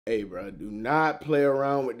Hey, bro, do not play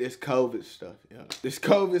around with this COVID stuff. Yeah. This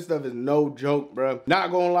COVID stuff is no joke, bro. Not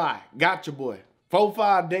gonna lie, got your boy.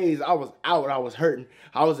 4-5 days, I was out, I was hurting,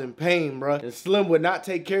 I was in pain, bro. And Slim would not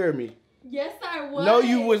take care of me. Yes, I was. No,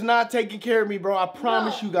 you was not taking care of me, bro. I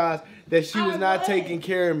promise you guys that she was not taking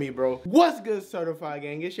care of me, bro. What's good, Certified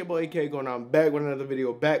Gang? It's your boy AK going on, back with another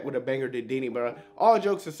video, back with a banger to Dini, bro. All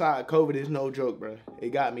jokes aside, COVID is no joke, bro. It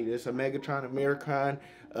got me. This a Megatron, Americon,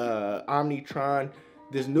 Omnitron,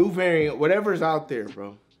 this new variant, whatever's out there,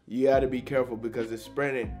 bro. You gotta be careful because it's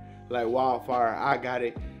spreading like wildfire. I got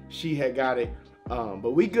it. She had got it.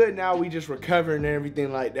 But we good now. We just recovering and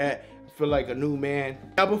everything like that. Feel like a new man.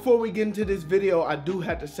 Now, before we get into this video, I do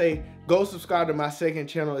have to say, go subscribe to my second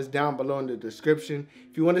channel. It's down below in the description.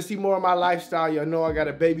 If you want to see more of my lifestyle, y'all know I got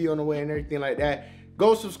a baby on the way and everything like that.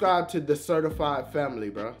 Go subscribe to the Certified family,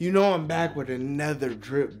 bro. You know I'm back with another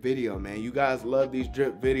drip video, man. You guys love these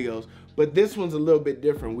drip videos, but this one's a little bit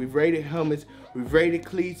different. We've rated helmets, we've rated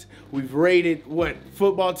cleats, we've rated what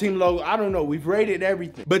football team logo. I don't know. We've rated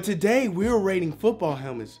everything. But today we're rating football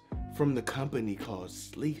helmets from the company called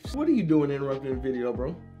SLEEFS. What are you doing interrupting the video,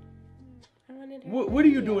 bro? What are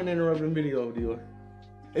you doing interrupting the video, Dior?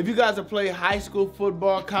 If you guys have played high school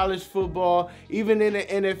football, college football, even in the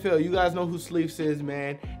NFL, you guys know who SLEEFS is,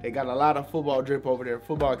 man. They got a lot of football drip over there,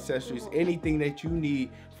 football accessories, anything that you need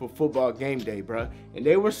for football game day, bro. And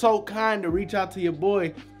they were so kind to reach out to your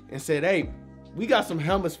boy and said, hey, we got some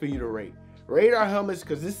helmets for you to rate. Rate our helmets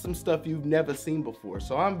because this is some stuff you've never seen before.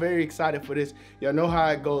 So I'm very excited for this. Y'all know how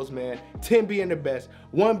it goes, man. 10 being the best,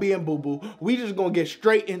 1 being boo-boo. We just gonna get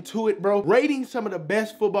straight into it, bro. Rating some of the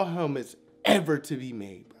best football helmets ever to be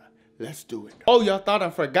made, bro. Let's do it. Oh, y'all thought I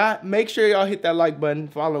forgot? Make sure y'all hit that like button.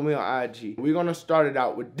 Follow me on IG. We're gonna start it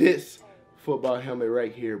out with this football helmet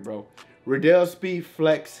right here, bro. Rarest Speed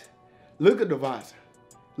Flex. Look at the visor.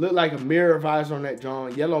 Look like a mirror visor on that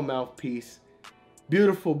John. Yellow mouthpiece.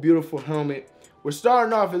 Beautiful, beautiful helmet. We're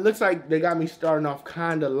starting off, it looks like they got me starting off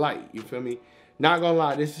kind of light, you feel me? Not gonna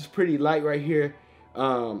lie, this is pretty light right here.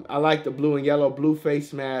 I like the blue and yellow blue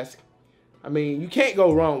face mask. I mean, you can't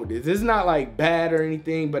go wrong with this. It's not like bad or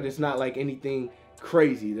anything, but it's not like anything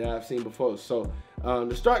crazy that I've seen before. So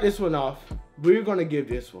to start this one off, we're gonna give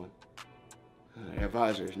this one, that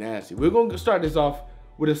visor is nasty. We're gonna start this off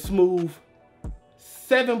with a smooth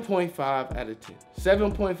 7.5 out of 10.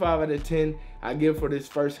 7.5 out of 10 I give for this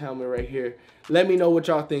first helmet right here. Let me know what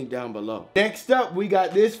y'all think down below. Next up, we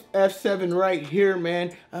got this F7 right here,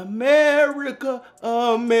 man. America,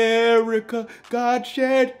 America, God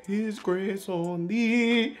shed his grace on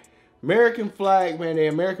thee. American flag, man. They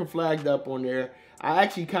American flagged up on there. I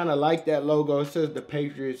actually kind of like that logo. It says the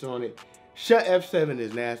Patriots on it. Shut F7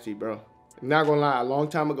 is nasty, bro. I'm not gonna lie, a long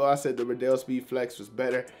time ago I said the Rarest Speed Flex was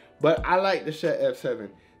better, but I like the Shut F7.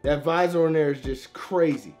 That visor on there is just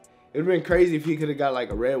crazy. It'd been crazy if he could have got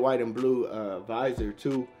like a red, white, and blue visor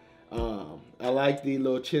too. I like the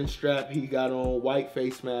little chin strap he got on, white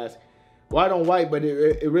face mask. White on white, but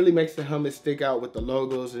it really makes the helmet stick out with the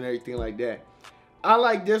logos and everything like that. I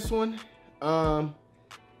like this one. I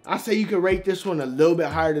say you could rate this one a little bit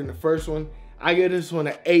higher than the first one. I give this one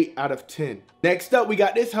an 8 out of 10. Next up, we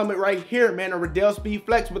got this helmet right here, man, a Rarest Speed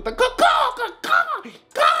Flex with the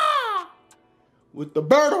with the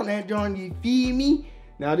bird on that joint, you feel me?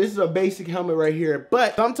 Now, this is a basic helmet right here,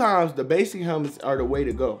 but sometimes the basic helmets are the way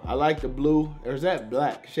to go. I like the blue, or is that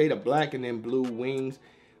black? Shade of black and then blue wings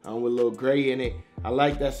with a little gray in it. I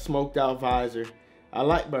like that smoked out visor. I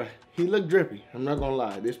like, but he looked drippy. I'm not gonna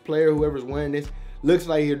lie. This player, whoever's wearing this, looks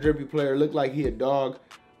like he a drippy player, look like he a dog.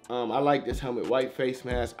 I like this helmet, white face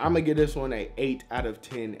mask. I'm gonna give this one an 8 out of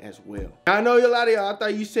 10 as well. Now, I know a lot of y'all, I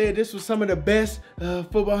thought you said this was some of the best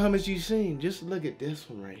football helmets you've seen. Just look at this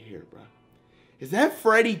one right here, bro. Is that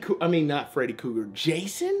Freddy, I mean, not Freddy Cougar,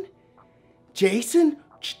 Jason? Jason?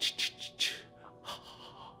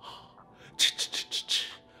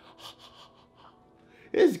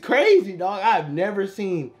 It's crazy, dog. I've never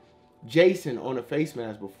seen Jason on a face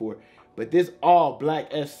mask before, but this all black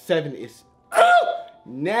S7 is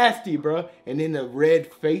nasty, bro. And then the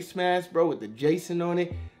red face mask, bro, with the Jason on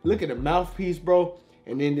it. Look at the mouthpiece, bro.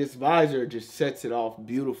 And then this visor just sets it off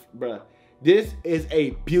beautiful, bro. This is a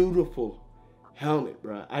beautiful helmet,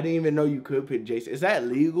 bro. I didn't even know you could put Jason. Is that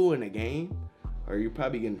legal in a game? Or you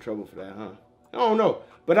probably get in trouble for that, huh? I don't know.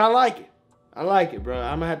 But I like it. I like it, bro.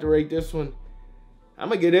 I'm gonna have to rate this one. I'm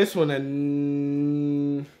gonna give this one a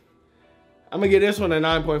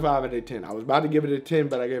 9.5 out of 10. I was about to give it a 10,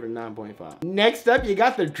 but I gave it a 9.5. Next up, you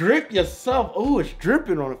got the drip yourself. Oh, it's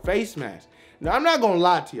dripping on a face mask. Now, I'm not gonna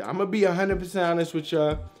lie to you. I'm gonna be 100% honest with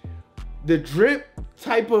y'all. the drip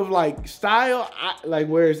type of like style, like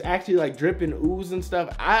where it's actually like dripping ooze and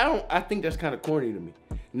stuff, I think that's kind of corny to me.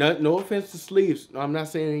 No offense to Sleeves. No, I'm not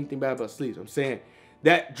saying anything bad about Sleeves. I'm saying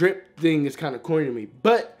that drip thing is kind of corny to me.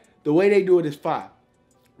 But the way they do it is fine.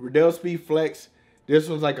 Riddell Speed Flex. This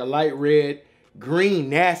one's like a light red, green,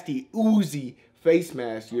 nasty, oozy face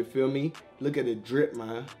mask. You feel me? Look at the drip,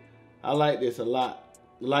 man. I like this a lot.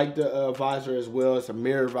 Like the visor as well. It's a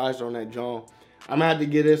mirror visor on that John. I'm gonna have to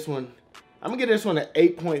get this one. I'm gonna get this one an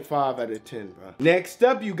 8.5 out of 10, bro. Next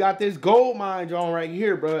up, you got this gold mine John right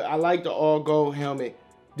here, bro. I like the all gold helmet.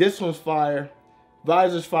 This one's fire.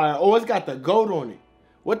 Visor's fire. Oh, it's got the goat on it.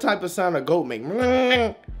 What type of sound a goat make?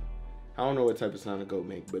 I don't know what type of sound a goat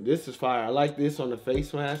make, but this is fire. I like this on the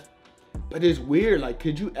face mask. But it's weird, like,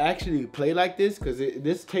 could you actually play like this? Because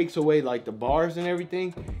this takes away, like, the bars and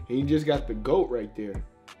everything, and you just got the goat right there.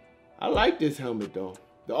 I like this helmet, though.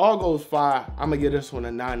 The all gold's fire. I'm going to give this one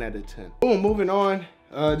a 9 out of 10. Boom, moving on.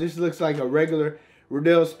 This looks like a regular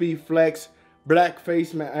Riddell Speed Flex black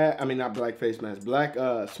face mask. I mean, not black face mask. Black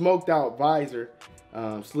smoked out visor.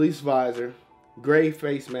 SLEEFS visor. Gray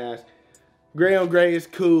face mask. Gray on gray is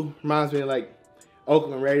cool. Reminds me of, like,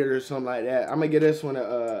 Oakland Raiders or something like that. I'm gonna give this one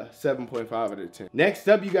a 7.5 out of 10. Next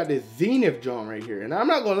up, you got this Zenith John right here. And I'm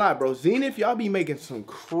not gonna lie, bro. Zenith, y'all be making some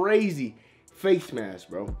crazy face masks,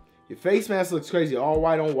 bro. Your face mask looks crazy, all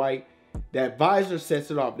white on white. That visor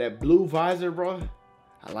sets it off. That blue visor, bro,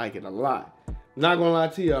 I like it a lot. I'm not gonna lie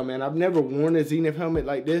to y'all, man. I've never worn a Zenith helmet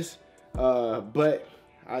like this, but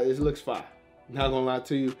it looks fire. Not gonna lie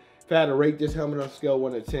to you. If I had to rate this helmet on a scale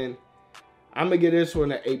 1 to 10, I'm gonna give this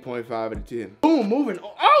one an 8.5 out of 10. Boom, moving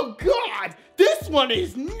on. Oh God, this one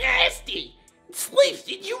is nasty. Sleeps,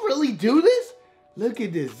 did you really do this? Look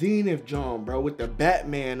at the Zenith John, bro, with the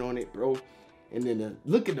Batman on it, bro. And then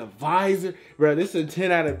look at the visor. Bro, this is a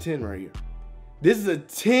 10 out of 10 right here. This is a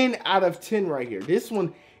 10 out of 10 right here. This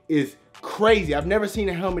one is crazy. I've never seen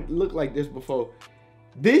a helmet look like this before.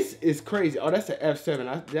 This is crazy. Oh, that's an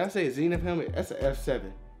F7. Did I say a Zenith helmet? That's an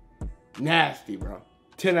F7. Nasty, bro.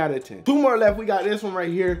 10 out of 10. 2 more left. We got this one right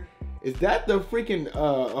here. Is that the freaking,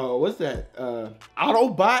 what's that?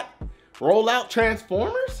 Autobot rollout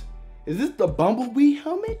Transformers? Is this the Bumblebee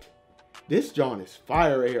helmet? This John is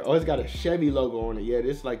fire right here. Oh, it's got a Chevy logo on it. Yeah,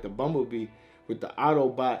 this is like the Bumblebee with the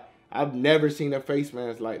Autobot. I've never seen a face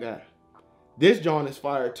mask like that. This John is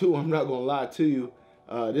fire too. I'm not gonna lie to you.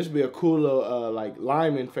 This would be a cool little, like,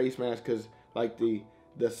 lineman face mask because, like, the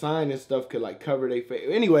sign and stuff could, like, cover their face.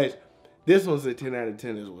 Anyways, this one's a 10 out of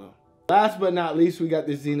 10 as well. Last but not least, we got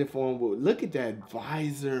this Zenith form. Look at that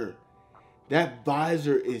visor. That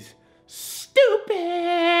visor is stupid.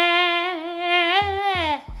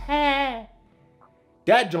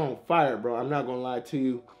 That John fire, bro. I'm not gonna lie to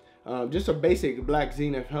you. Just a basic black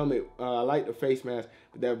Zenith helmet. I like the face mask,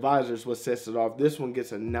 but that visor is what sets it off. This one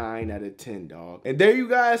gets a 9 out of 10, dog. And there you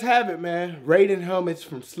guys have it, man. Rating helmets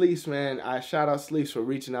from SLEEFS, man. I shout out SLEEFS for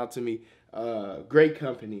reaching out to me. Great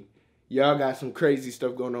company. Y'all got some crazy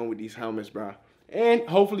stuff going on with these helmets, bro. And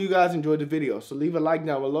hopefully you guys enjoyed the video. So leave a like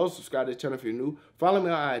down below. Subscribe to the channel if you're new. Follow me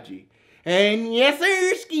on IG. And yes,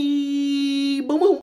 sir, ski. Boom, boom.